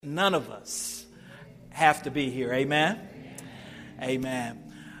None of us have to be here. Amen?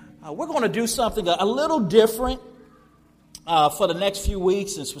 Amen. We're going to do something a little different for the next few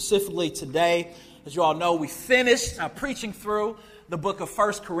weeks, and specifically today. As you all know, we finished preaching through the book of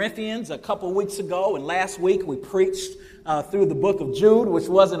 1 Corinthians a couple of weeks ago, and last week we preached through the book of Jude, which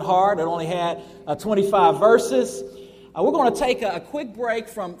wasn't hard. It only had 25 verses. We're going to take a quick break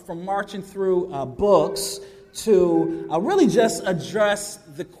from marching through books to really just address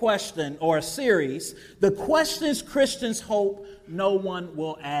the question, or a series, the questions Christians hope no one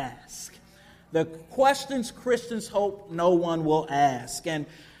will ask. The questions Christians hope no one will ask. And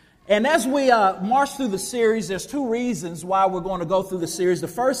as we march through the series, there's two reasons why we're going to go through the series. The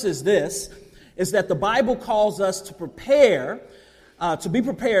first is this, is that the Bible calls us to be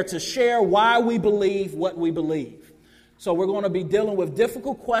prepared to share why we believe what we believe. So we're going to be dealing with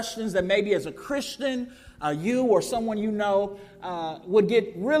difficult questions that maybe as a Christian, you or someone you know would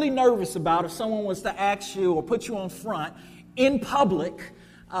get really nervous about if someone was to ask you or put you on front in public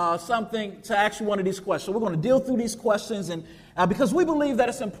something to ask you one of these questions. So we're going to deal through these questions, and because we believe that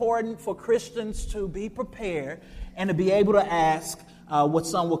it's important for Christians to be prepared and to be able to ask what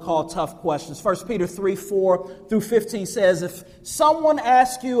some would call tough questions. 1 Peter 3:4-15 says, if someone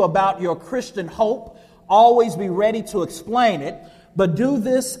asks you about your Christian hope, always be ready to explain it, but do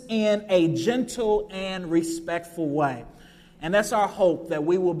this in a gentle and respectful way. And that's our hope, that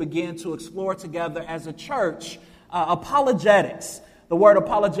we will begin to explore together as a church apologetics. The word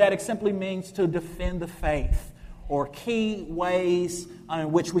apologetics simply means to defend the faith, or key ways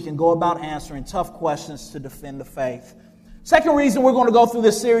in which we can go about answering tough questions to defend the faith. Second reason we're going to go through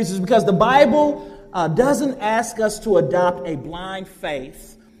this series is because the Bible doesn't ask us to adopt a blind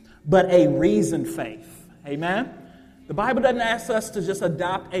faith, but a reasoned faith. Amen? The Bible doesn't ask us to just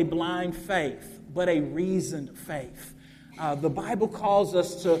adopt a blind faith, but a reasoned faith. The Bible calls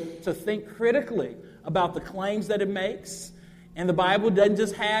us to think critically about the claims that it makes. And the Bible doesn't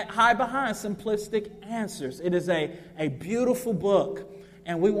just hide behind simplistic answers. It is a beautiful book.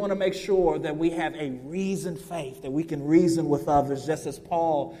 And we want to make sure that we have a reasoned faith, that we can reason with others, just as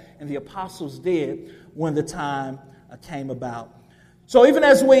Paul and the apostles did when the time came about. So even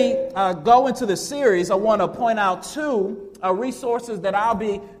as we go into this series, I want to point out two resources that I'll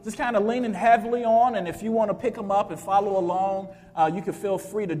be just kind of leaning heavily on. And if you want to pick them up and follow along, you can feel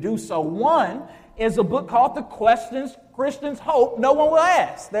free to do so. One is a book called The Questions Christians Hope No One Will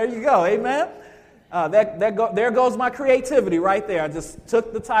Ask. There you go. Amen. There goes my creativity right there. I just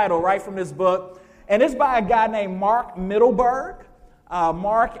took the title right from this book. And it's by a guy named Mark Middleberg.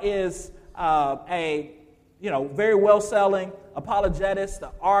 Mark is a very well-selling apologetist,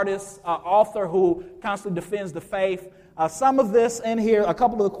 artist, author who constantly defends the faith. Some of this in here, a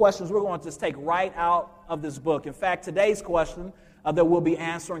couple of the questions we're going to just take right out of this book. In fact, today's question that we'll be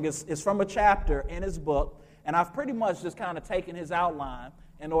answering is from a chapter in his book, and I've pretty much just kind of taken his outline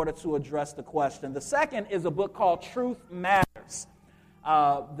in order to address the question. The second is a book called Truth Matters.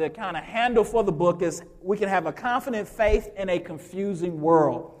 The kind of handle for the book is We Can Have a Confident Faith in a Confusing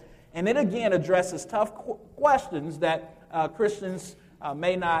World. And it again addresses tough questions that Christians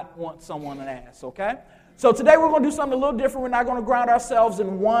may not want someone to ask, okay? So today we're going to do something a little different. We're not going to ground ourselves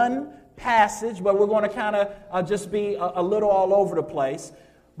in one passage, but we're going to kind of just be a little all over the place.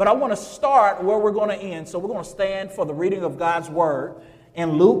 But I want to start where we're going to end. So we're going to stand for the reading of God's Word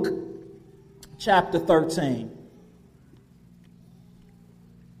in Luke chapter 13.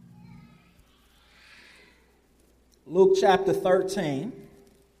 Luke chapter 13.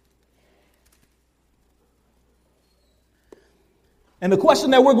 And the question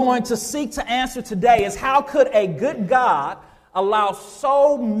that we're going to seek to answer today is, how could a good God allow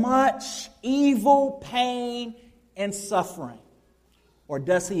so much evil, pain, and suffering? Or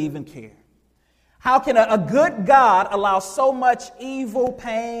does he even care? How can a good God allow so much evil,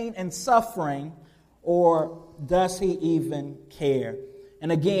 pain, and suffering? Or does he even care?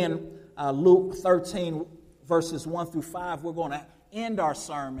 And again, Luke 13, verses 1-5, we're going to end our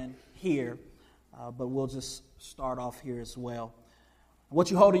sermon here. But we'll just start off here as well. What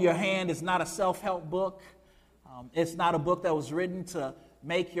you hold in your hand is not a self-help book. It's not a book that was written to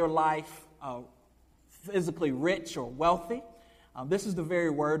make your life physically rich or wealthy. This is the very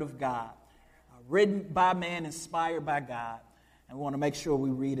Word of God, written by man, inspired by God, and we want to make sure we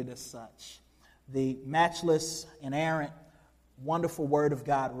read it as such. The matchless, inerrant, wonderful Word of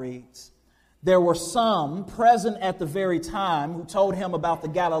God reads, there were some present at the very time who told him about the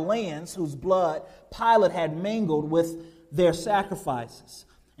Galileans whose blood Pilate had mingled with their sacrifices.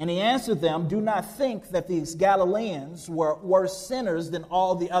 And he answered them, do not think that these Galileans were worse sinners than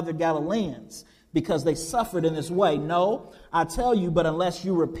all the other Galileans. because they suffered in this way. No, I tell you, but unless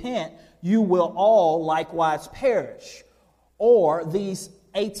you repent, you will all likewise perish. Or these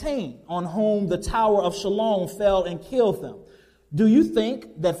 18, on whom the tower of Siloam fell and killed them. Do you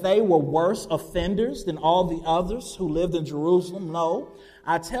think that they were worse offenders than all the others who lived in Jerusalem? No,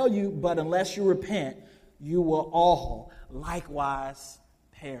 I tell you, but unless you repent, you will all likewise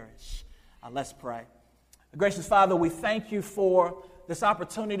perish. Let's pray. Gracious Father, we thank you for this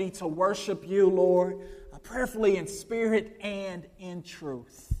opportunity to worship you, Lord, prayerfully in spirit and in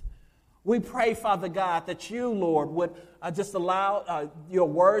truth. We pray, Father God, that you, Lord, would just allow your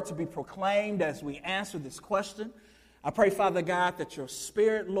word to be proclaimed as we answer this question. I pray, Father God, that your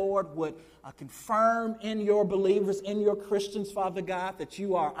Spirit, Lord, would confirm in your believers, in your Christians, Father God, that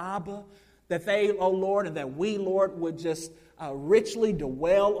you are Abba, that they, oh Lord, and that we, Lord, would just richly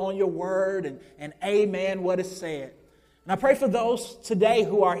dwell on your word and amen what is said. And I pray for those today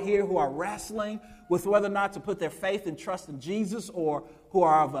who are here who are wrestling with whether or not to put their faith and trust in Jesus, or who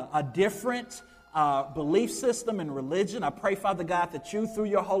are of a different belief system and religion. I pray, Father God, that you, through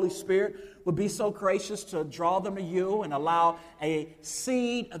your Holy Spirit, would be so gracious to draw them to you and allow a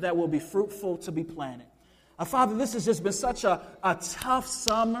seed that will be fruitful to be planted. Father, this has just been such a tough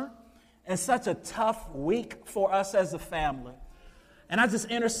summer and such a tough week for us as a family. And I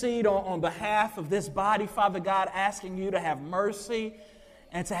just intercede on behalf of this body, Father God, asking you to have mercy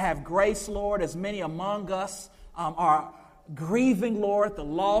and to have grace, Lord, as many among us are grieving, Lord, the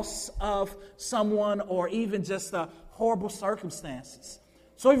loss of someone or even just the horrible circumstances.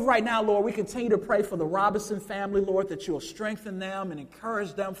 So even right now, Lord, we continue to pray for the Robinson family, Lord, that you will strengthen them and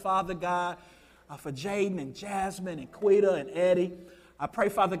encourage them, Father God, for Jaden and Jasmine and Quita and Eddie. I pray,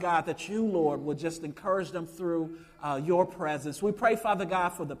 Father God, that you, Lord, would just encourage them through your presence. We pray, Father God,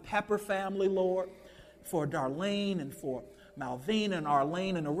 for the Pepper family, Lord, for Darlene and for Malvina and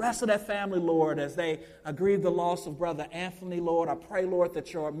Arlene and the rest of that family, Lord, as they grieve the loss of Brother Anthony, Lord. I pray, Lord,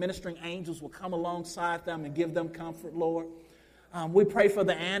 that your ministering angels will come alongside them and give them comfort, Lord. We pray for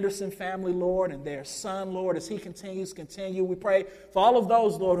the Anderson family, Lord, and their son, Lord, as he continue. We pray for all of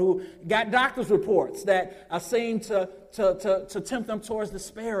those, Lord, who got doctor's reports that seem to tempt them towards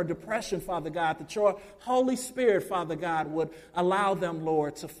despair or depression, Father God, that your Holy Spirit, Father God, would allow them,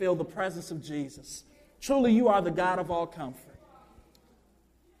 Lord, to feel the presence of Jesus. Truly, you are the God of all comfort.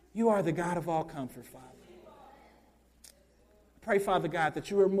 You are the God of all comfort, Father. Pray, Father God,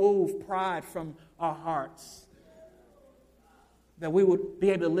 that you remove pride from our hearts, that we would be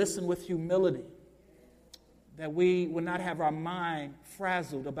able to listen with humility, that we would not have our mind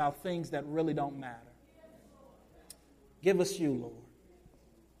frazzled about things that really don't matter. Give us you, Lord.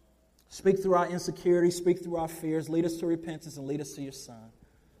 Speak through our insecurities, speak through our fears, lead us to repentance, and lead us to your Son.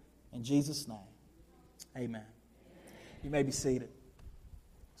 In Jesus' name, amen. You may be seated.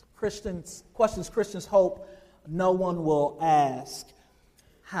 Questions Christians hope no one will ask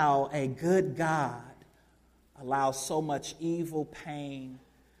how a good God allows so much evil, pain,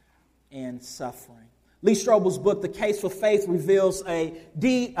 and suffering. Lee Strobel's book, The Case for Faith, reveals a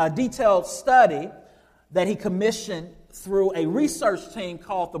detailed study that he commissioned through a research team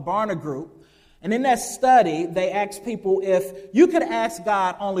called the Barna Group. And in that study, they asked people, if you could ask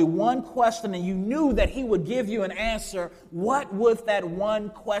God only one question and you knew that he would give you an answer, what would that one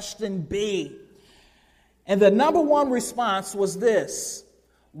question be? And the number one response was this: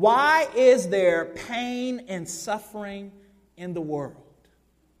 why is there pain and suffering in the world?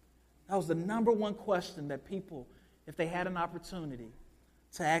 That was the number one question that people, if they had an opportunity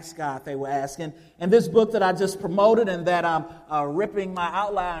to ask God, they would ask. And this book that I just promoted and that I'm ripping my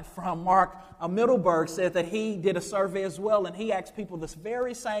outline from, Mark Middleberg, said that he did a survey as well, and he asked people this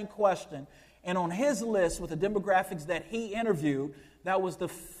very same question. And on his list with the demographics that he interviewed, that was the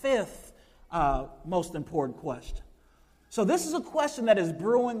fifth most important question. So this is a question that is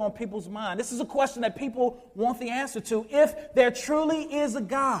brewing on people's mind. This is a question that people want the answer to. If there truly is a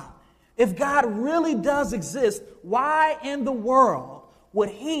God, if God really does exist, why in the world would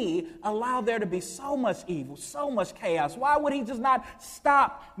he allow there to be so much evil, so much chaos? Why would he just not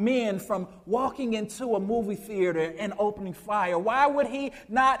stop men from walking into a movie theater and opening fire? Why would he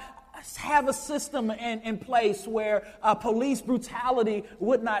not have a system in place where police brutality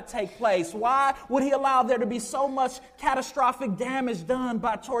would not take place? Why would he allow there to be so much catastrophic damage done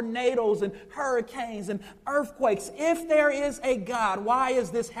by tornadoes and hurricanes and earthquakes? If there is a God, why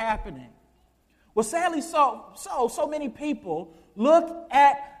is this happening? Well, sadly, so many people look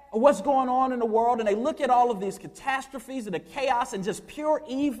at what's going on in the world and they look at all of these catastrophes and the chaos and just pure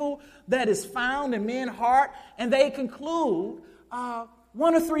evil that is found in men's heart, and they conclude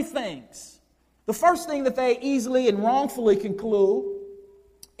one of three things. The first thing that they easily and wrongfully conclude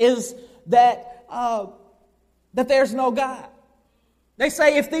is that that there's no God. They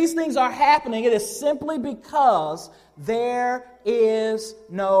say if these things are happening, it is simply because there is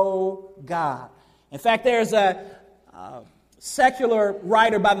no God. In fact, there's a secular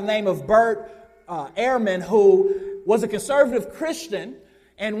writer by the name of Bert Ehrman who was a conservative Christian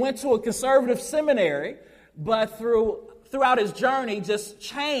and went to a conservative seminary, but throughout his journey just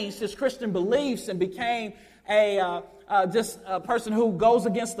changed his Christian beliefs and became just a person who goes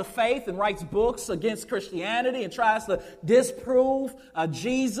against the faith and writes books against Christianity and tries to disprove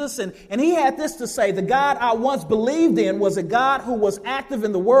Jesus. And he had this to say: the God I once believed in was a God who was active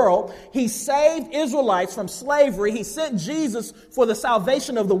in the world. He saved Israelites from slavery. He sent Jesus for the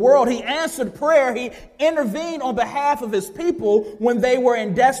salvation of the world. He answered prayer. He intervened on behalf of his people when they were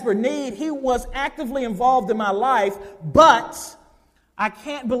in desperate need. He was actively involved in my life, but I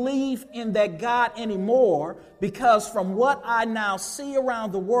can't believe in that God anymore because from what I now see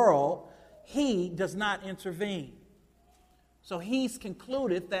around the world, he does not intervene. So he's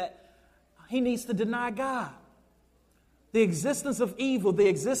concluded that he needs to deny God. The existence of evil, the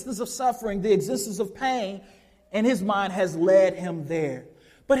existence of suffering, the existence of pain in his mind has led him there.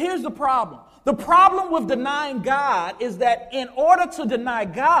 But here's the problem. The problem with denying God is that in order to deny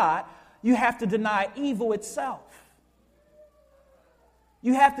God, you have to deny evil itself.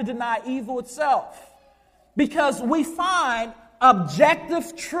 You have to deny evil itself, because we find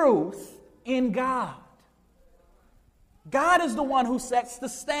objective truth in God. God is the one who sets the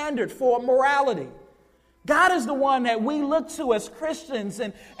standard for morality. God is the one that we look to as Christians,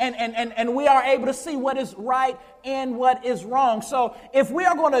 and we are able to see what is right and what is wrong. So if we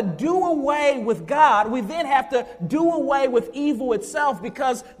are going to do away with God, we then have to do away with evil itself,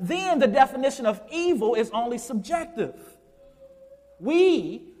 because then the definition of evil is only subjective.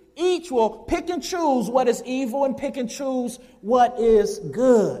 We each will pick and choose what is evil and pick and choose what is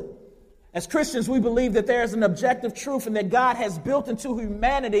good. As Christians, we believe that there is an objective truth and that God has built into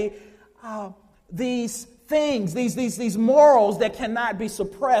humanity these things, these morals that cannot be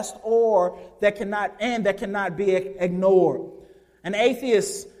suppressed or that cannot be ignored. An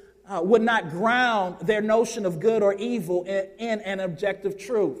atheist would not ground their notion of good or evil in an objective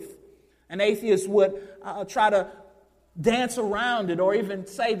truth. An atheist would try to dance around it or even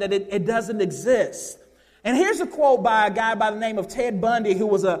say that it doesn't exist. And here's a quote by a guy by the name of Ted Bundy, who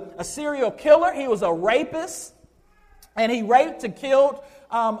was a serial killer. He was a rapist, and he raped and killed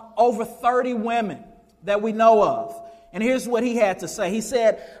over 30 women that we know of. And here's what he had to say. He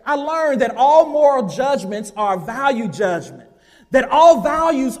said, "I learned that all moral judgments are value judgment, that all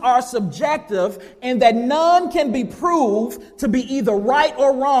values are subjective, and that none can be proved to be either right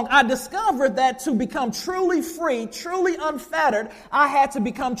or wrong. I discovered that to become truly free, truly unfettered, I had to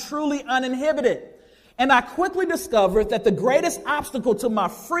become truly uninhibited. And I quickly discovered that the greatest obstacle to my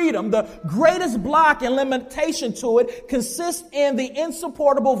freedom, the greatest block and limitation to it, consists in the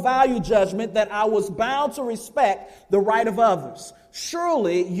insupportable value judgment that I was bound to respect the right of others.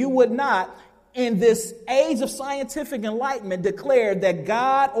 Surely you would not, in this age of scientific enlightenment, declared that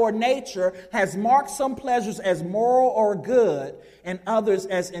God or nature has marked some pleasures as moral or good and others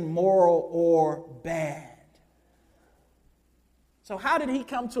as immoral or bad." So how did he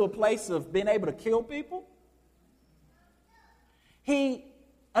come to a place of being able to kill people? He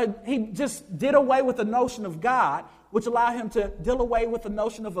just did away with the notion of God, which allowed him to deal away with the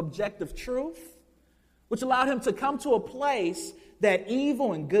notion of objective truth, which allowed him to come to a place that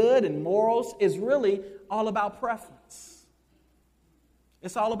evil and good and morals is really all about preference.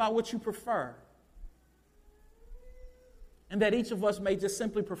 It's all about what you prefer. And that each of us may just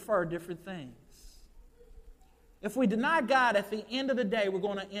simply prefer different things. If we deny God, at the end of the day, we're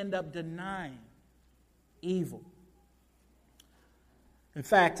going to end up denying evil. In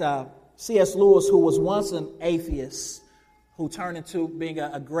fact, C.S. Lewis, who was once an atheist, who turned into being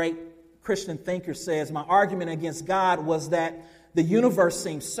a great Christian thinker, says, "My argument against God was that the universe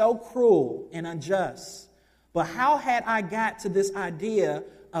seems so cruel and unjust. But how had I got to this idea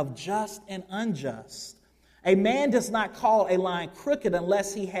of just and unjust? A man does not call a line crooked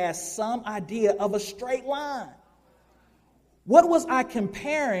unless he has some idea of a straight line. What was I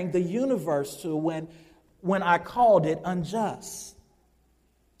comparing the universe to when I called it unjust?"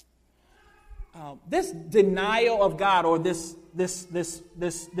 This denial of God, or this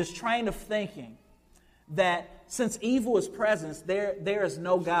train of thinking that since evil is present, there is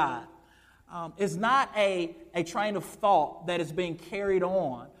no God, is not a train of thought that is being carried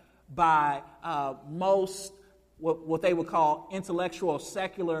on by most what they would call intellectual or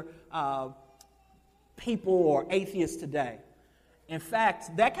secular people or atheists today. In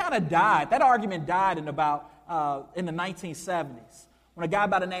fact, that kind of died. That argument died in the 1970s, When a guy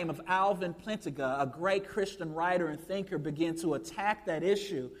by the name of Alvin Plantinga, a great Christian writer and thinker, began to attack that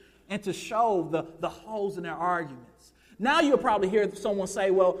issue and to show the holes in their arguments. Now you'll probably hear someone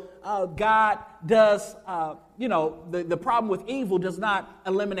say, well, God does, the problem with evil does not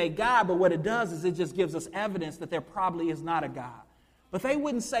eliminate God, but what it does is it just gives us evidence that there probably is not a God. But they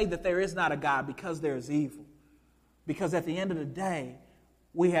wouldn't say that there is not a God because there is evil. Because at the end of the day,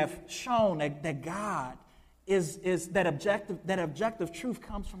 we have shown that God is that objective truth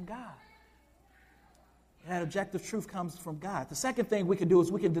comes from God. That objective truth comes from God. The second thing we can do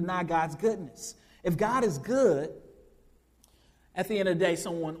is we can deny God's goodness. If God is good, at the end of the day,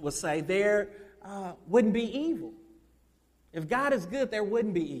 someone would say there wouldn't be evil. If God is good, there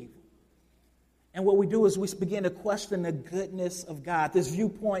wouldn't be evil. And what we do is we begin to question the goodness of God. This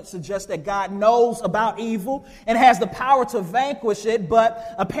viewpoint suggests that God knows about evil and has the power to vanquish it,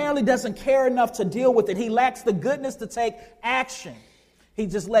 but apparently doesn't care enough to deal with it. He lacks the goodness to take action. He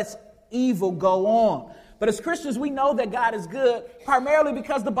just lets evil go on. But as Christians, we know that God is good primarily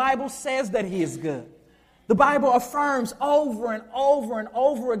because the Bible says that He is good. The Bible affirms over and over and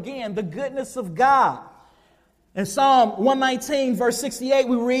over again the goodness of God. In Psalm 119, verse 68,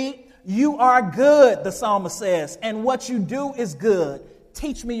 we read, "You are good," the psalmist says, "and what you do is good.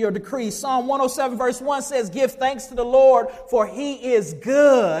 Teach me your decrees." Psalm 107, verse 1 says, "Give thanks to the Lord, for He is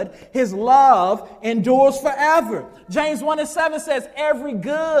good. His love endures forever." James 1 and 7 says, "Every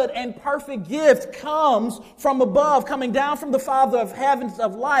good and perfect gift comes from above, coming down from the Father of heavens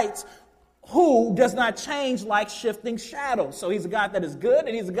of lights, who does not change like shifting shadows." So He's a God that is good,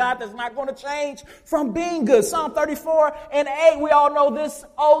 and He's a God that's not going to change from being good. Psalm 34 and 8, we all know this.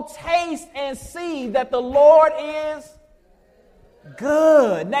 "Oh, taste and see that the Lord is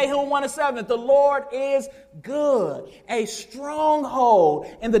good." Nahum 1 and 7, "The Lord is good, a stronghold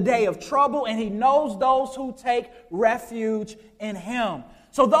in the day of trouble, and He knows those who take refuge in Him."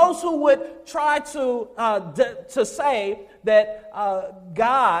 So those who would try to say that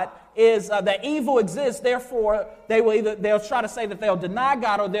God is that evil exists, therefore they'll try to say that they'll deny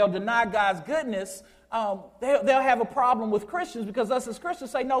God or they'll deny God's goodness. They'll have a problem with Christians because us as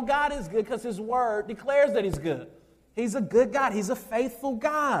Christians say, no, God is good because His Word declares that He's good. He's a good God. He's a faithful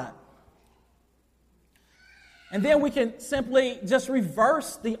God. And then we can simply just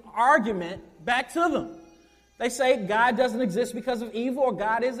reverse the argument back to them. They say God doesn't exist because of evil, or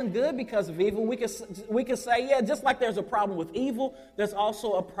God isn't good because of evil. We can say, yeah, just like there's a problem with evil, there's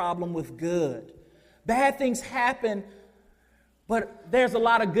also a problem with good. Bad things happen, but there's a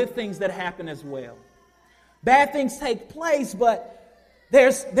lot of good things that happen as well. Bad things take place, but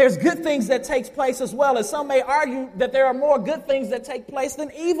there's good things that take place as well. And some may argue that there are more good things that take place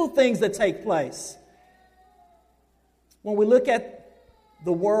than evil things that take place. When we look at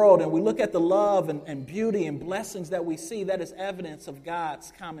the world and we look at the love and beauty and blessings that we see, that is evidence of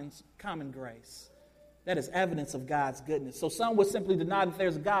God's common grace. That is evidence of God's goodness. So some would simply deny that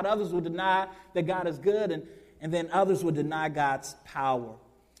there's a God. Others would deny that God is good. And then others would deny God's power.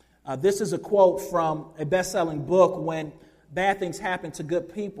 This is a quote from a best-selling book, When Bad Things Happen to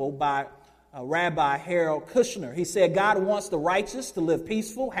Good People, by Rabbi Harold Kushner. He said, "God wants the righteous to live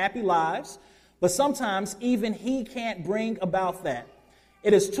peaceful, happy lives, but sometimes even He can't bring about that.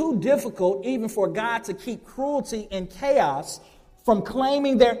 It is too difficult even for God to keep cruelty and chaos from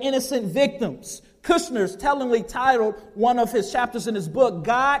claiming their innocent victims." Kushner's tellingly titled one of his chapters in his book,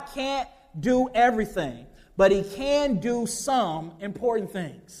 "God can't do everything, but He can do some important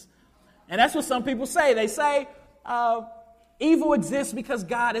things." And that's what some people say. They say evil exists because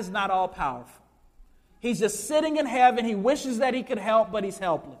God is not all powerful. He's just sitting in heaven. He wishes that He could help, but He's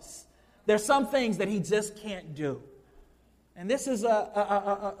helpless. There's some things that He just can't do. And this is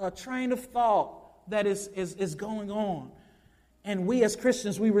a train of thought that is going on. And we as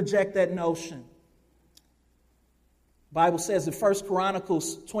Christians, we reject that notion. The Bible says in 1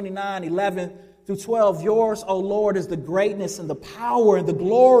 Chronicles 29, 11 through 12, "Yours, O Lord, is the greatness and the power and the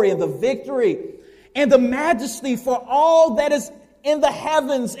glory and the victory and the majesty, for all that is in the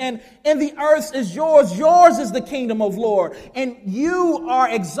heavens and in the earth is yours. Yours is the kingdom, O Lord, and you are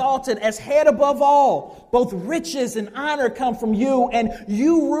exalted as head above all. Both riches and honor come from you, and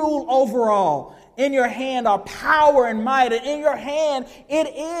you rule over all. In your hand are power and might, and in your hand it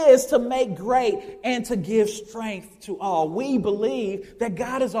is to make great and to give strength to all." We believe that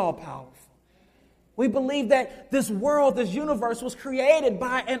God is all powerful. We believe that this world, this universe was created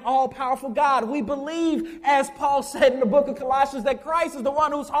by an all-powerful God. We believe, as Paul said in the book of Colossians, that Christ is the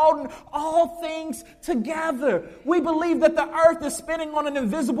one who's holding all things together. We believe that the earth is spinning on an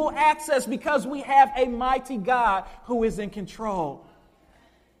invisible axis because we have a mighty God who is in control.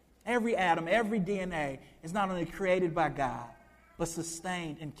 Every atom, every DNA is not only created by God, but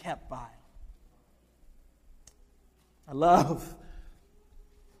sustained and kept by him. I love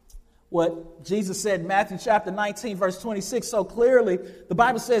what Jesus said in Matthew chapter 19, verse 26 so clearly. The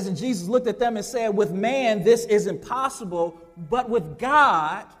Bible says, and Jesus looked at them and said, with man this is impossible, but with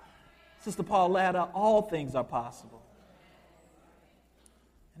God, Sister Pauletta, all things are possible.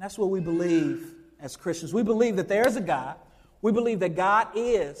 And that's what we believe as Christians. We believe that there is a God. We believe that God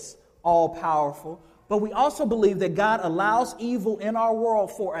is all-powerful. But we also believe that God allows evil in our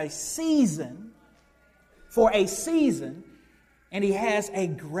world for a season, and he has a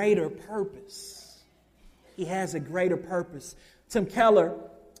greater purpose. He has a greater purpose. Tim Keller,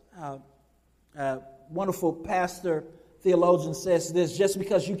 wonderful pastor, theologian, says this: just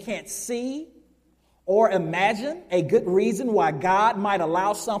because you can't see or imagine a good reason why God might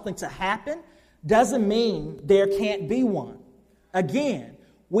allow something to happen doesn't mean there can't be one. Again,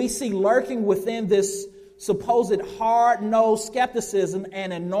 we see lurking within this supposed hard-nosed skepticism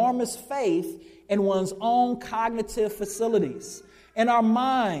and enormous faith in one's own cognitive facilities. And our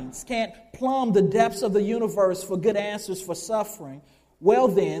minds can't plumb the depths of the universe for good answers for suffering. Well,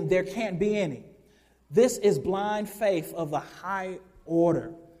 then, there can't be any. This is blind faith of the high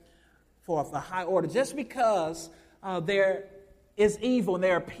order. For the high order. Just because there is evil and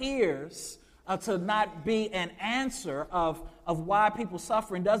there appears to not be an answer of why people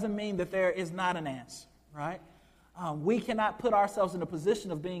suffering doesn't mean that there is not an answer, right? We cannot put ourselves in a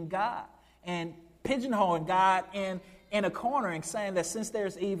position of being God and pigeonholing God in a corner and saying that since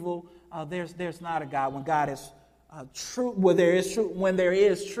there's evil, there's not a God. When God is true, when there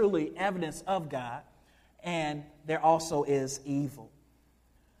is truly evidence of God, and there also is evil.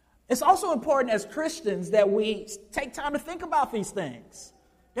 It's also important as Christians that we take time to think about these things,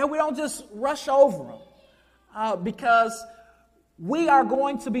 that we don't just rush over them, because we are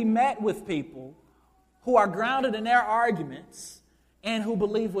going to be met with people who are grounded in their arguments and who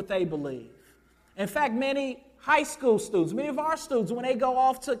believe what they believe. In fact, many high school students, many of our students, when they go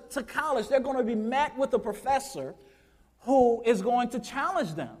off to college, they're going to be met with a professor who is going to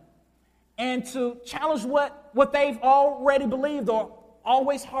challenge them and to challenge what they've already believed or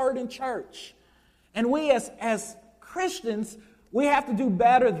always heard in church. And we as Christians, we have to do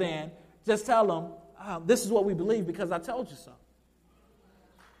better than just tell them, this is what we believe because I told you so.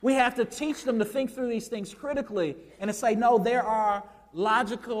 We have to teach them to think through these things critically and to say, no, there are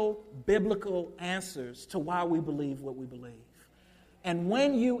logical, biblical answers to why we believe what we believe. And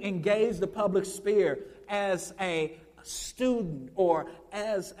when you engage the public sphere as a student or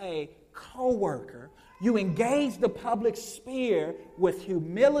as a co-worker, you engage the public sphere with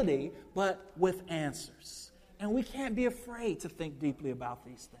humility, but with answers. And we can't be afraid to think deeply about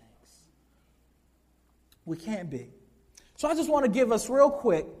these things. We can't be. So I just want to give us real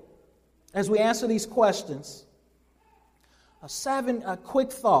quick, as we answer these questions, 7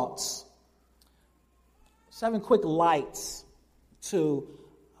 quick thoughts, 7 quick lights to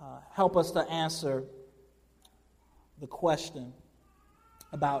help us to answer the question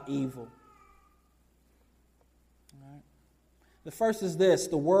about evil. All right. The first is this: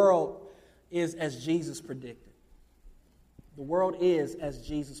 the world is as Jesus predicted. The world is as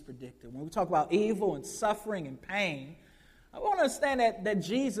Jesus predicted. When we talk about evil and suffering and pain, I want to understand that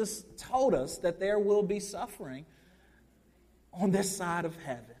Jesus told us that there will be suffering on this side of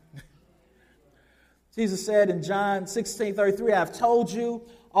heaven. Jesus said in John 16:33, I have told you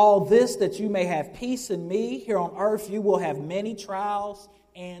all this that you may have peace in me. Here on earth you will have many trials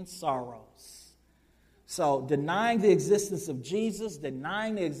and sorrows. So denying the existence of Jesus,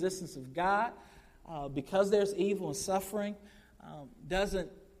 denying the existence of God, because there's evil and suffering, doesn't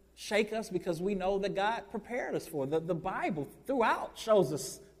shake us, because we know that God prepared us for it. The Bible throughout shows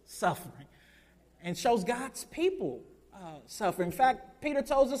us suffering and shows God's people suffering. In fact, Peter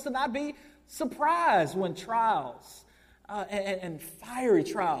tells us to not be surprised when trials and fiery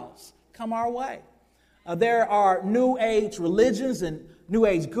trials come our way. There are New Age religions and New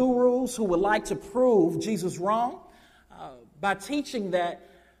Age gurus who would like to prove Jesus wrong by teaching that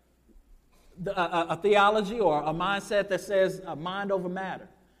a theology or a mindset that says mind over matter.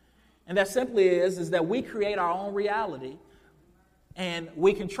 And that simply is that we create our own reality, and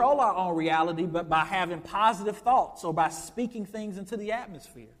we control our own reality but by having positive thoughts or by speaking things into the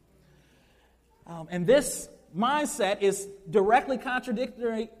atmosphere. And this mindset is directly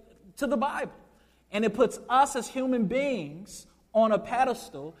contradictory to the Bible. And it puts us as human beings on a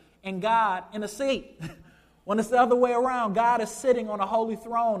pedestal and God in a seat. When it's the other way around, God is sitting on a holy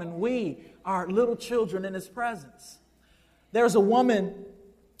throne and we are little children in his presence. There's a woman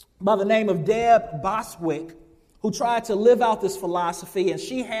by the name of Deb Bostwick who tried to live out this philosophy, and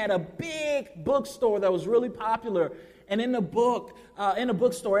she had a big bookstore that was really popular And in the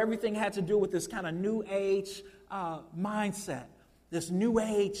bookstore, everything had to do with this kind of new age mindset, this new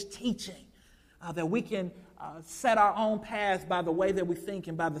age teaching that we can set our own paths by the way that we think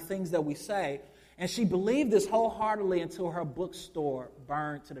and by the things that we say. And she believed this wholeheartedly until her bookstore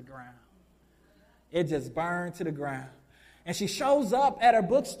burned to the ground. It just burned to the ground. And she shows up at her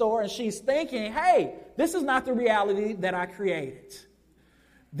bookstore and she's thinking, hey, this is not the reality that I created.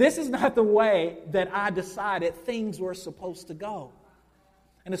 This is not the way that I decided things were supposed to go.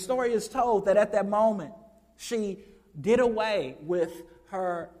 And the story is told that at that moment, she did away with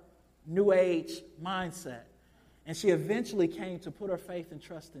her New Age mindset. And she eventually came to put her faith and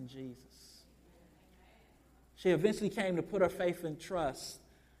trust in Jesus. She eventually came to put her faith and trust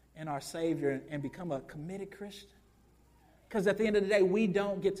in our Savior and become a committed Christian. Because at the end of the day, we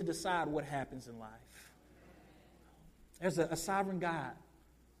don't get to decide what happens in life. There's a sovereign God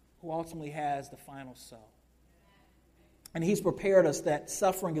who ultimately has the final say. And He's prepared us that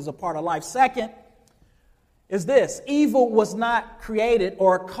suffering is a part of life. Second is this: evil was not created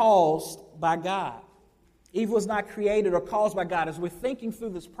or caused by God. Evil is not created or caused by God. As we're thinking through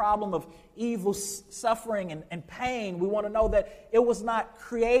this problem of evil, suffering, and pain, we want to know that it was not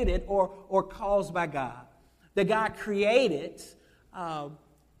created or caused by God. That God created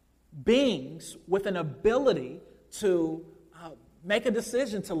beings with an ability to make a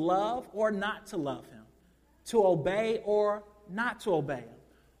decision to love or not to love Him, to obey or not to obey Him.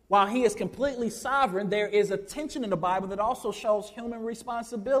 While He is completely sovereign, there is a tension in the Bible that also shows human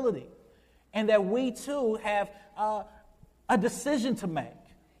responsibility, and that we too have a decision to make.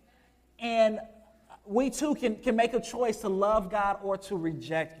 And we too can make a choice to love God or to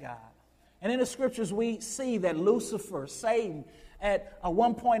reject God. And in the scriptures, we see that Lucifer, Satan, at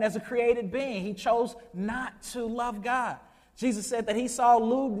one point as a created being, he chose not to love God. Jesus said that he saw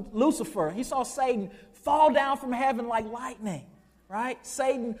Lucifer, he saw Satan fall down from heaven like lightning, right?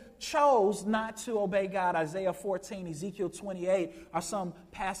 Satan chose not to obey God. Isaiah 14, Ezekiel 28 are some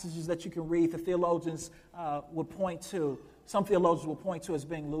passages that you can read. The theologians would point to, some theologians will point to as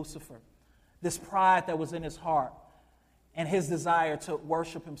being Lucifer. This pride that was in his heart and his desire to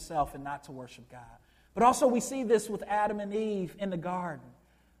worship himself and not to worship God. But also we see this with Adam and Eve in the garden.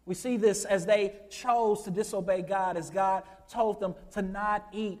 We see this as they chose to disobey God, as God told them to not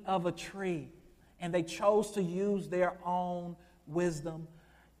eat of a tree. And they chose to use their own wisdom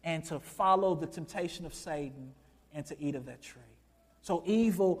and to follow the temptation of Satan and to eat of that tree. So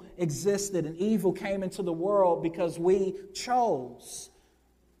evil existed, and evil came into the world because we chose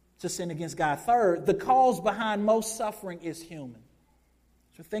to sin against God. Third, the cause behind most suffering is human.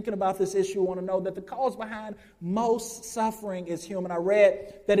 So thinking about this issue, you want to know that the cause behind most suffering is human. I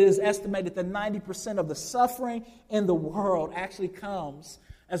read that it is estimated that 90% of the suffering in the world actually comes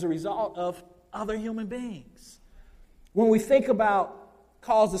as a result of other human beings. When we think about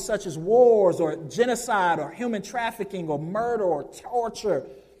causes such as wars or genocide or human trafficking or murder or torture,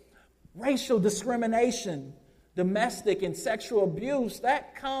 racial discrimination, domestic and sexual abuse,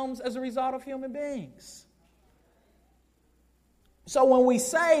 that comes as a result of human beings. So when we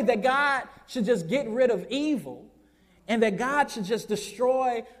say that God should just get rid of evil and that God should just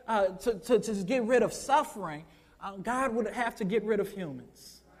destroy, to just get rid of suffering, God would have to get rid of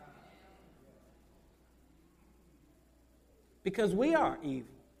humans. Because we are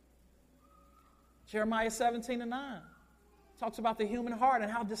evil. Jeremiah 17:9 talks about the human heart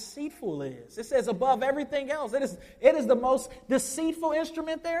and how deceitful it is. It says above everything else, it is the most deceitful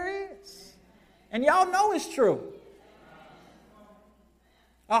instrument there is. And y'all know it's true.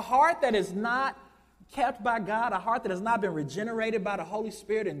 A heart that is not kept by God, a heart that has not been regenerated by the Holy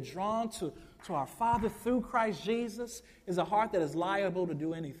Spirit and drawn to our Father through Christ Jesus, is a heart that is liable to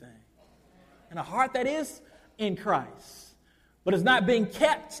do anything. And a heart that is in Christ, but is not being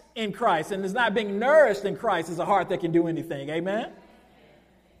kept in Christ and is not being nourished in Christ, is a heart that can do anything. Amen?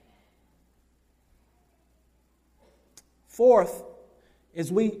 Fourth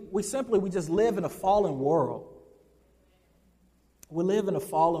is we just live in a fallen world. We live in a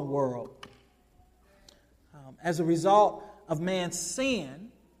fallen world. As a result of man's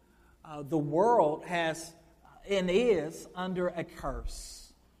sin, the world has and is under a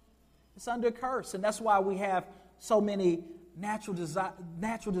curse. It's under a curse, and that's why we have so many natural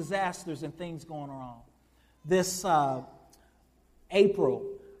disasters and things going on. This April,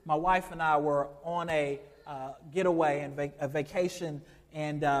 my wife and I were on a getaway and a vacation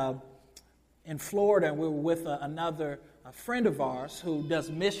and in Florida, and we were with another friend of ours who does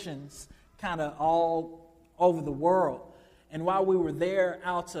missions kind of all over the world. And while we were there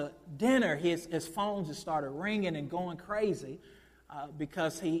out to dinner, his phone just started ringing and going crazy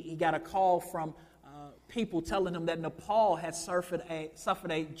because he got a call from people telling him that Nepal had suffered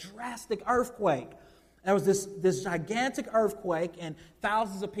a drastic earthquake. There was this gigantic earthquake, and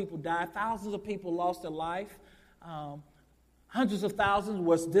thousands of people died. Thousands of people lost their life. Hundreds of thousands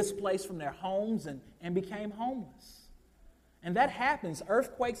was displaced from their homes and became homeless. And that happens.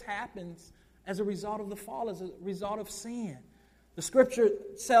 Earthquakes happens as a result of the fall, as a result of sin. The scripture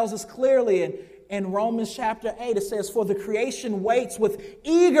tells us clearly in Romans chapter 8, it says, "For the creation waits with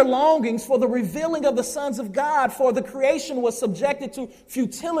eager longings for the revealing of the sons of God. For the creation was subjected to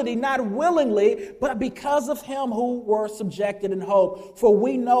futility, not willingly, but because of him who were subjected in hope. For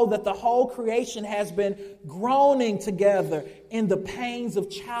we know that the whole creation has been groaning together in the pains of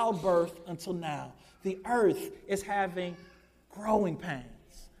childbirth until now." The earth is having growing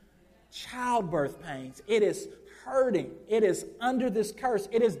pains, childbirth pains. It is hurting. It is under this curse.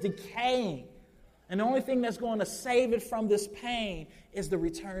 It is decaying. And the only thing that's going to save it from this pain is the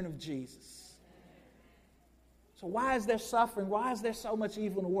return of Jesus. So why is there suffering? Why is there so much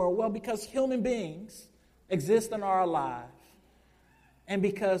evil in the world? Well, because human beings exist and are alive. And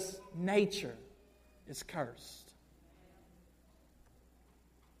because nature is cursed.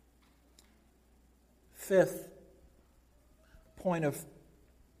 Fifth point of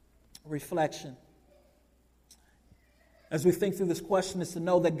reflection as we think through this question is to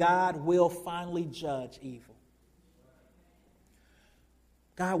know that God will finally judge evil.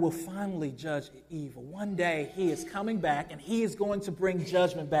 God will finally judge evil. One day he is coming back and he is going to bring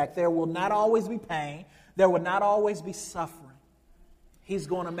judgment back. There will not always be pain. There will not always be suffering. He's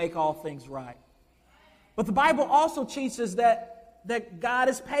going to make all things right. But the Bible also teaches that God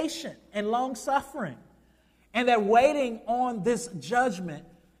is patient and long-suffering, and that waiting on this judgment,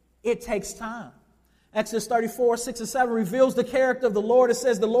 it takes time. Exodus 34, 6 and 7 reveals the character of the Lord. It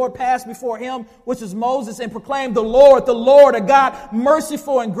says, "The Lord passed before him, which is Moses, and proclaimed, the Lord, a God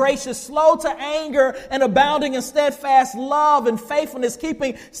merciful and gracious, slow to anger and abounding in steadfast love and faithfulness,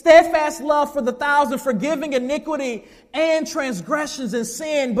 keeping steadfast love for the thousand, forgiving iniquity and transgressions and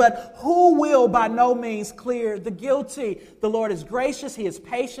sin, but who will by no means clear the guilty." The Lord is gracious, he is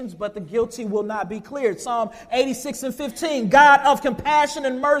patient, but the guilty will not be cleared. Psalm 86 and 15, "God of compassion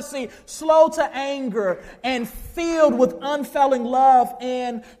and mercy, slow to anger, and filled with unfailing love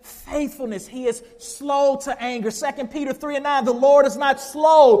and faithfulness." He is slow to anger. 2 Peter 3 and 9, "The Lord is not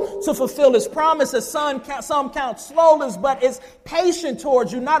slow to fulfill his promises. Some count slowness, but is patient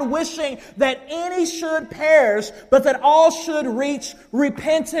towards you, not wishing that any should perish, but that all should reach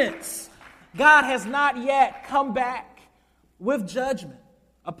repentance." God has not yet come back with judgment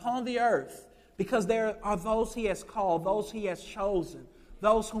upon the earth, because there are those he has called, those he has chosen,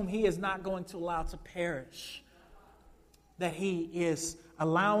 those whom he is not going to allow to perish, that he is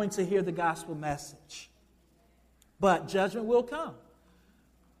allowing to hear the gospel message. But judgment will come.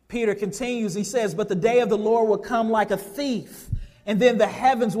 Peter continues, he says, "But the day of the Lord will come like a thief, and then the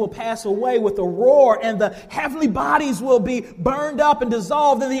heavens will pass away with a roar, and the heavenly bodies will be burned up and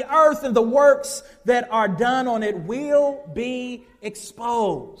dissolved, and the earth and the works that are done on it will be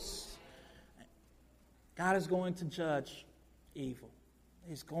exposed." God is going to judge evil.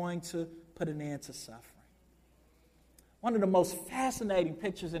 He's going to put an end to suffering. One of the most fascinating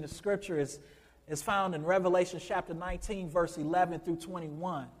pictures in the scripture is found in Revelation chapter 19, verse 11 through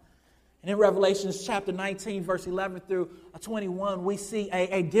 21. And in Revelation chapter 19, verse 11 through 21, we see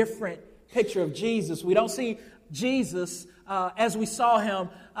a different picture of Jesus. We don't see Jesus as we saw him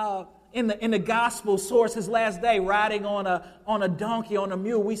in the gospel towards his last day, riding on a donkey, on a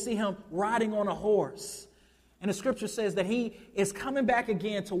mule. We see him riding on a horse. And the scripture says that he is coming back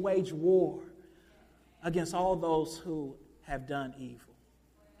again to wage war against all those who have done evil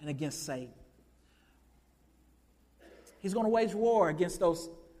and against Satan. He's going to wage war against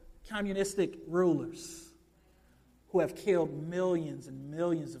those communistic rulers who have killed millions and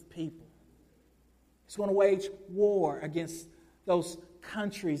millions of people. He's going to wage war against those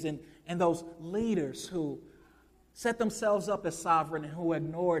countries and those leaders who set themselves up as sovereign and who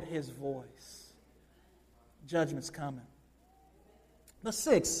ignored his voice. Judgment's coming. The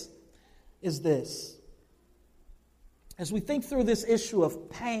sixth is this. As we think through this issue of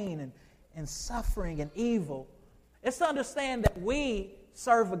pain and suffering and evil, it's to understand that we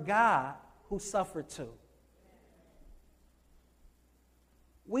serve a God who suffered too.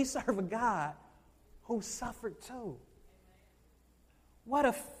 We serve a God who suffered too. What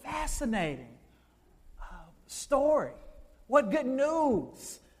a fascinating story. What good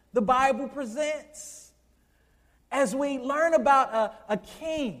news the Bible presents. As we learn about a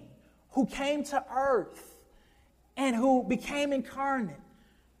king who came to earth and who became incarnate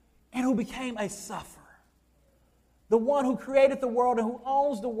and who became a sufferer. The one who created the world and who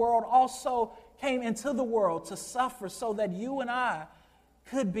owns the world also came into the world to suffer so that you and I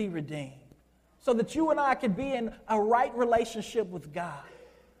could be redeemed, so that you and I could be in a right relationship with God.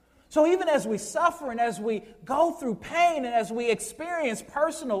 So even as we suffer and as we go through pain and as we experience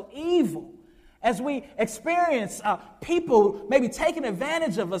personal evil, as we experience people maybe taking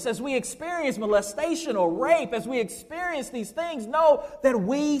advantage of us, as we experience molestation or rape, as we experience these things, know that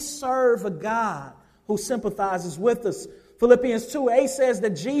we serve a God who sympathizes with us. Philippians 2:8 says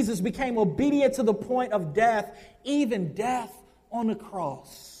that Jesus became obedient to the point of death, even death on the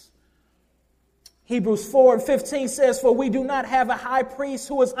cross. Hebrews 4:15 says, "For we do not have a high priest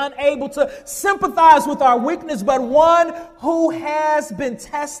who is unable to sympathize with our weakness, but one who has been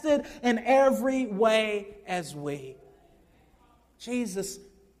tested in every way as we." Jesus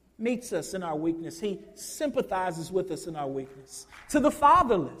meets us in our weakness. He sympathizes with us in our weakness. To the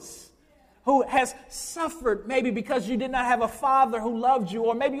fatherless, who has suffered maybe because you did not have a father who loved you,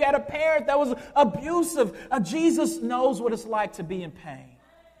 or maybe you had a parent that was abusive. Jesus knows what it's like to be in pain.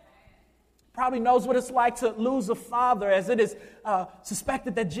 Probably knows what it's like to lose a father, as it is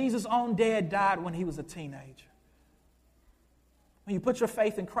suspected that Jesus' own dad died when he was a teenager. When you put your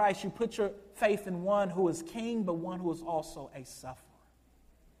faith in Christ, you put your faith in one who is king, but one who is also a sufferer.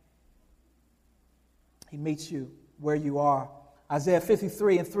 He meets you where you are. Isaiah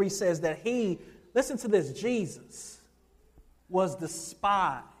 53:3 says that he, listen to this, Jesus was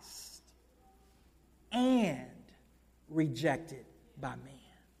despised and rejected by men.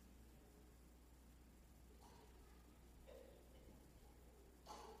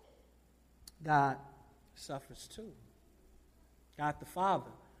 God suffers too. God the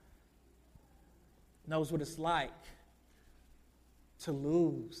Father knows what it's like to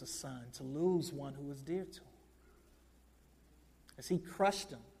lose a son, to lose one who is dear to him. As he crushed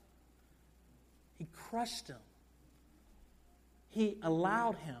him, he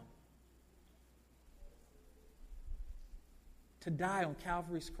allowed him to die on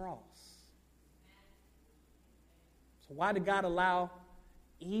Calvary's cross. So why did God allow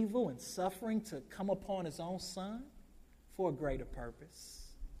evil and suffering to come upon his own son? For a greater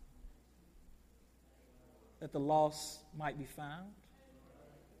purpose, that the lost might be found,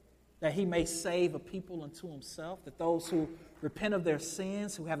 that he may save a people unto himself, that those who repent of their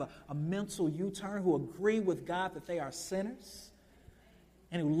sins, who have a mental U-turn, who agree with God that they are sinners,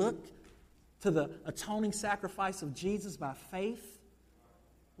 and who look to the atoning sacrifice of Jesus by faith,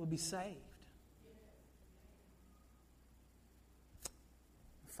 will be saved.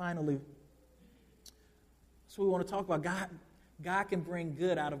 Finally, that's what we want to talk about. God can bring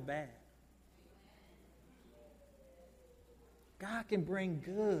good out of bad. God can bring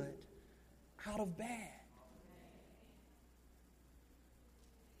good out of bad.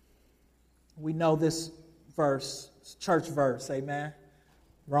 We know this verse, church verse, amen.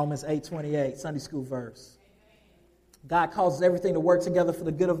 Romans 8:28, Sunday school verse. God causes everything to work together for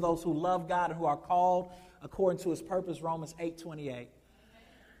the good of those who love God and who are called according to his purpose, Romans 8:28.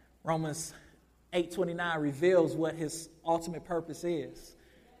 Romans 8:29 reveals what his ultimate purpose is,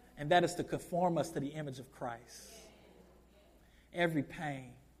 and that is to conform us to the image of Christ. Every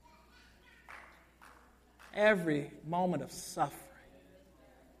pain, every moment of suffering,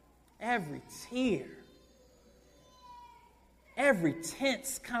 every tear, every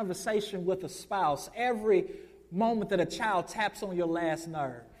tense conversation with a spouse, every moment that a child taps on your last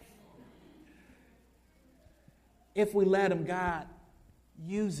nerve, if we let him, God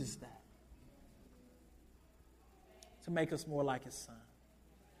uses that to make us more like his son.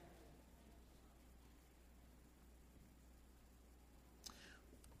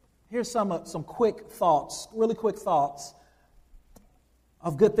 Here's some quick thoughts, really quick thoughts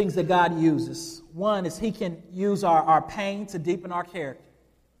of good things that God uses. One is he can use our pain to deepen our character.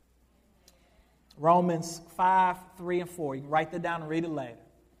 Romans 5:3-4. You can write that down and read it later.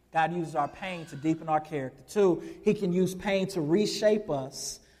 God uses our pain to deepen our character. 2, he can use pain to reshape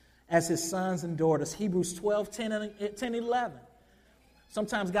us as his sons and daughters. Hebrews 12:10-11.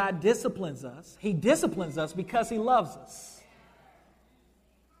 Sometimes God disciplines us. He disciplines us because he loves us.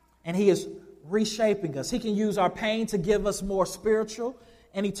 And he is reshaping us. He can use our pain to give us more spiritual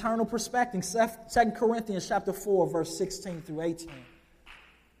and eternal perspective. 2 Corinthians chapter 4, verse 16-18.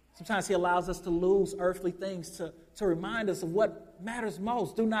 Sometimes he allows us to lose earthly things to remind us of what matters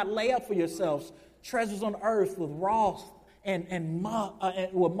most. Do not lay up for yourselves treasures on earth with moth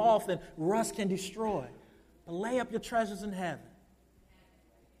and rust can destroy. But lay up your treasures in heaven.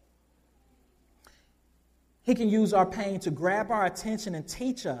 He can use our pain to grab our attention and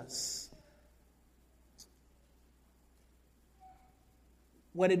teach us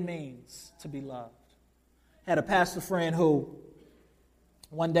what it means to be loved. I had a pastor friend who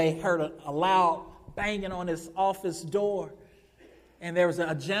one day heard a loud banging on his office door. And there was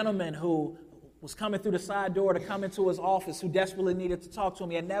a gentleman who was coming through the side door to come into his office who desperately needed to talk to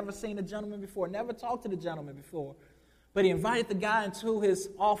him. He had never seen the gentleman before, never talked to the gentleman before. But he invited the guy into his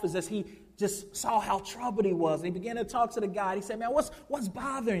office as he just saw how troubled he was. And he began to talk to the guy. He said, man, what's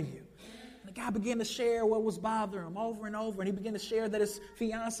bothering you? And the guy began to share what was bothering him over and over. And he began to share that his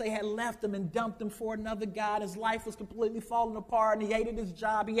fiance had left him and dumped him for another guy. And his life was completely falling apart. And he hated his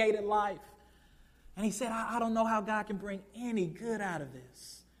job. He hated life. And he said, I don't know how God can bring any good out of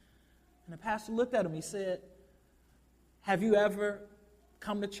this. And the pastor looked at him. He said, have you ever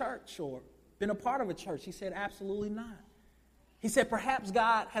come to church or been a part of a church? He said, absolutely not. He said, perhaps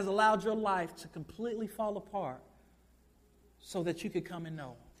God has allowed your life to completely fall apart so that you could come and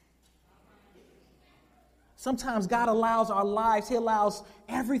know Him. Sometimes God allows our lives, He allows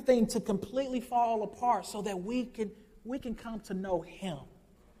everything to completely fall apart so that we can come to know Him.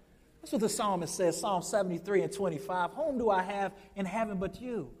 That's what the psalmist says, Psalm 73 and 25. Whom do I have in heaven but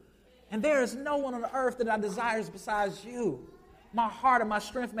you? And there is no one on earth that I desire besides you. My heart and my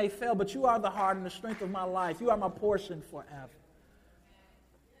strength may fail, but you are the heart and the strength of my life. You are my portion forever.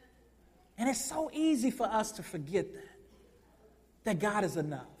 And it's so easy for us to forget that God is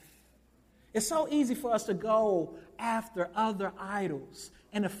enough. It's so easy for us to go after other idols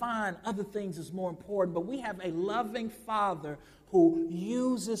and to find other things as more important. But we have a loving Father who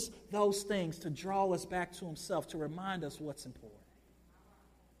uses those things to draw us back to Himself, to remind us what's important,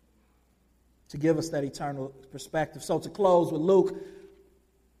 to give us that eternal perspective. So to close with Luke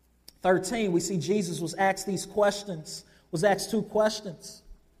 13, we see Jesus was asked these questions, was asked two questions.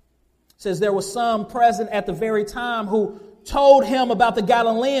 It says, there was some present at the very time who told him about the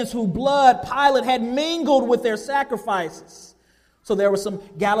Galileans whose blood Pilate had mingled with their sacrifices. So there were some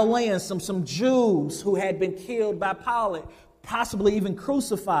Galileans, some Jews who had been killed by Pilate, possibly even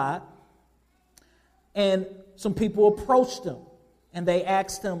crucified. And some people approached him and they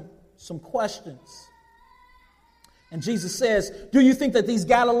asked him some questions. And Jesus says, do you think that these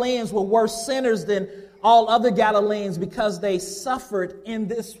Galileans were worse sinners than all other Galileans because they suffered in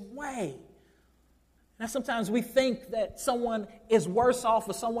this way? Now, sometimes we think that someone is worse off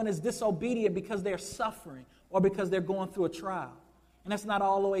or someone is disobedient because they're suffering or because they're going through a trial. And that's not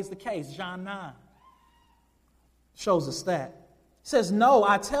always the case. John 9 shows us that. It says, no,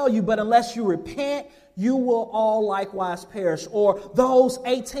 I tell you, but unless you repent, you will all likewise perish. Or those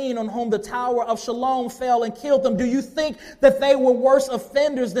 18 on whom the tower of Siloam fell and killed them, do you think that they were worse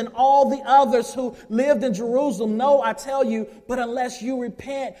offenders than all the others who lived in Jerusalem? No, I tell you, but unless you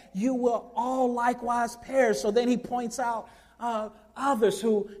repent, you will all likewise perish. So then he points out others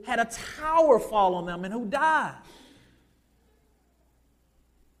who had a tower fall on them and who died.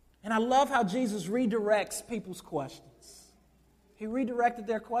 And I love how Jesus redirects people's questions. He redirected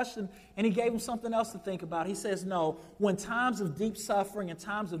their question and he gave them something else to think about. He says, no, when times of deep suffering and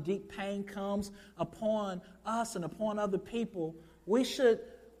times of deep pain comes upon us and upon other people, we should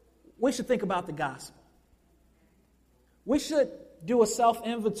think about the gospel. We should do a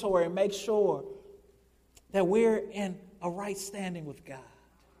self-inventory and make sure that we're in a right standing with God.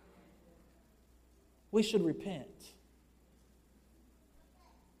 We should repent.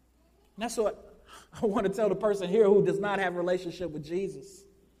 And that's what I want to tell the person here who does not have a relationship with Jesus.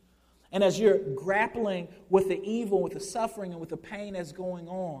 And as you're grappling with the evil, with the suffering, and with the pain that's going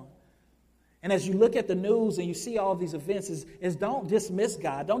on, and as you look at the news and you see all these events, is don't dismiss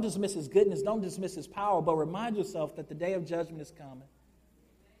God. Don't dismiss His goodness. Don't dismiss His power. But remind yourself that the day of judgment is coming.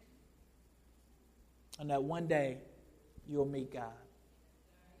 And that one day you'll meet God.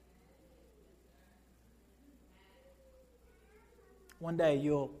 One day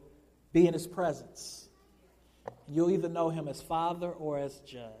you'll be in His presence. You'll either know Him as Father or as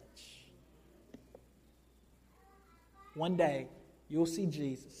Judge. One day, you'll see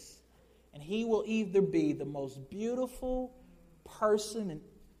Jesus, and He will either be the most beautiful person and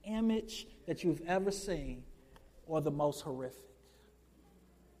image that you've ever seen, or the most horrific.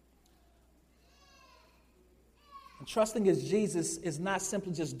 And trusting as Jesus is not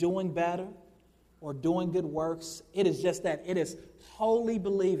simply just doing better or doing good works. It is just that. It is wholly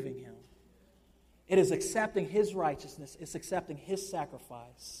believing Him. It is accepting His righteousness. It's accepting His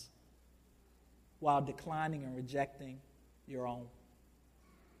sacrifice while declining and rejecting your own.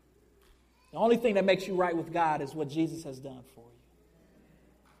 The only thing that makes you right with God is what Jesus has done for you.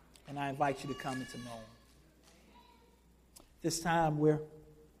 And I invite you to come into know Him. This time we're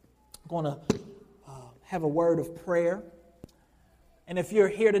going to have a word of prayer. And if you're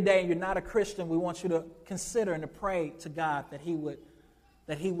here today and you're not a Christian, we want you to consider and to pray to God that He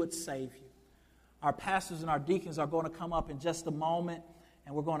would save you. Our pastors and our deacons are going to come up in just a moment,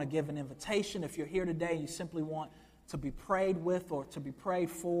 and we're going to give an invitation. If you're here today and you simply want to be prayed with or to be prayed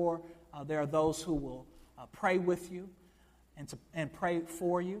for, there are those who will pray with you and pray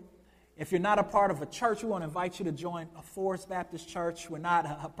for you. If you're not a part of a church, we want to invite you to join a Forest Baptist Church. We're not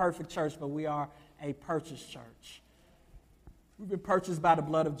a perfect church, but we are a purchased church. We've been purchased by the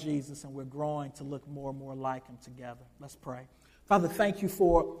blood of Jesus, and we're growing to look more and more like him together. Let's pray. Father, thank you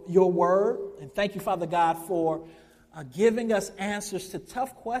for your word, and thank you, Father God, for giving us answers to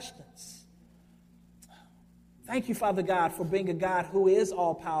tough questions. Thank you, Father God, for being a God who is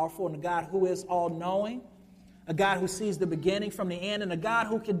all-powerful and a God who is all-knowing, a God who sees the beginning from the end, and a God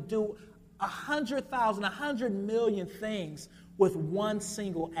who can do 100,000, 100 million things with one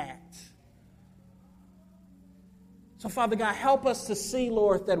single act. So, Father God, help us to see,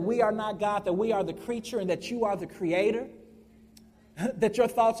 Lord, that we are not God, that we are the creature, and that you are the creator, that your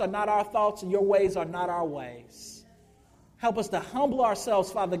thoughts are not our thoughts and your ways are not our ways. Help us to humble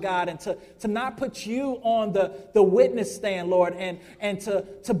ourselves, Father God, and to not put you on the witness stand, Lord, and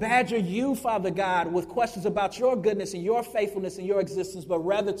to badger you, Father God, with questions about your goodness and your faithfulness and your existence, but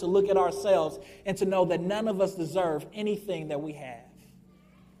rather to look at ourselves and to know that none of us deserve anything that we have.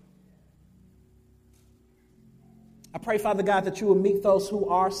 I pray, Father God, that you will meet those who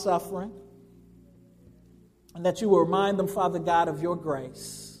are suffering and that you will remind them, Father God, of your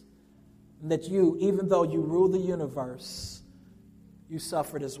grace, and that you, even though you rule the universe, you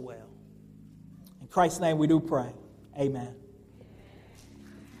suffered as well. In Christ's name we do pray. Amen.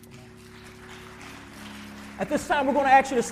 At this time, we're going to ask you to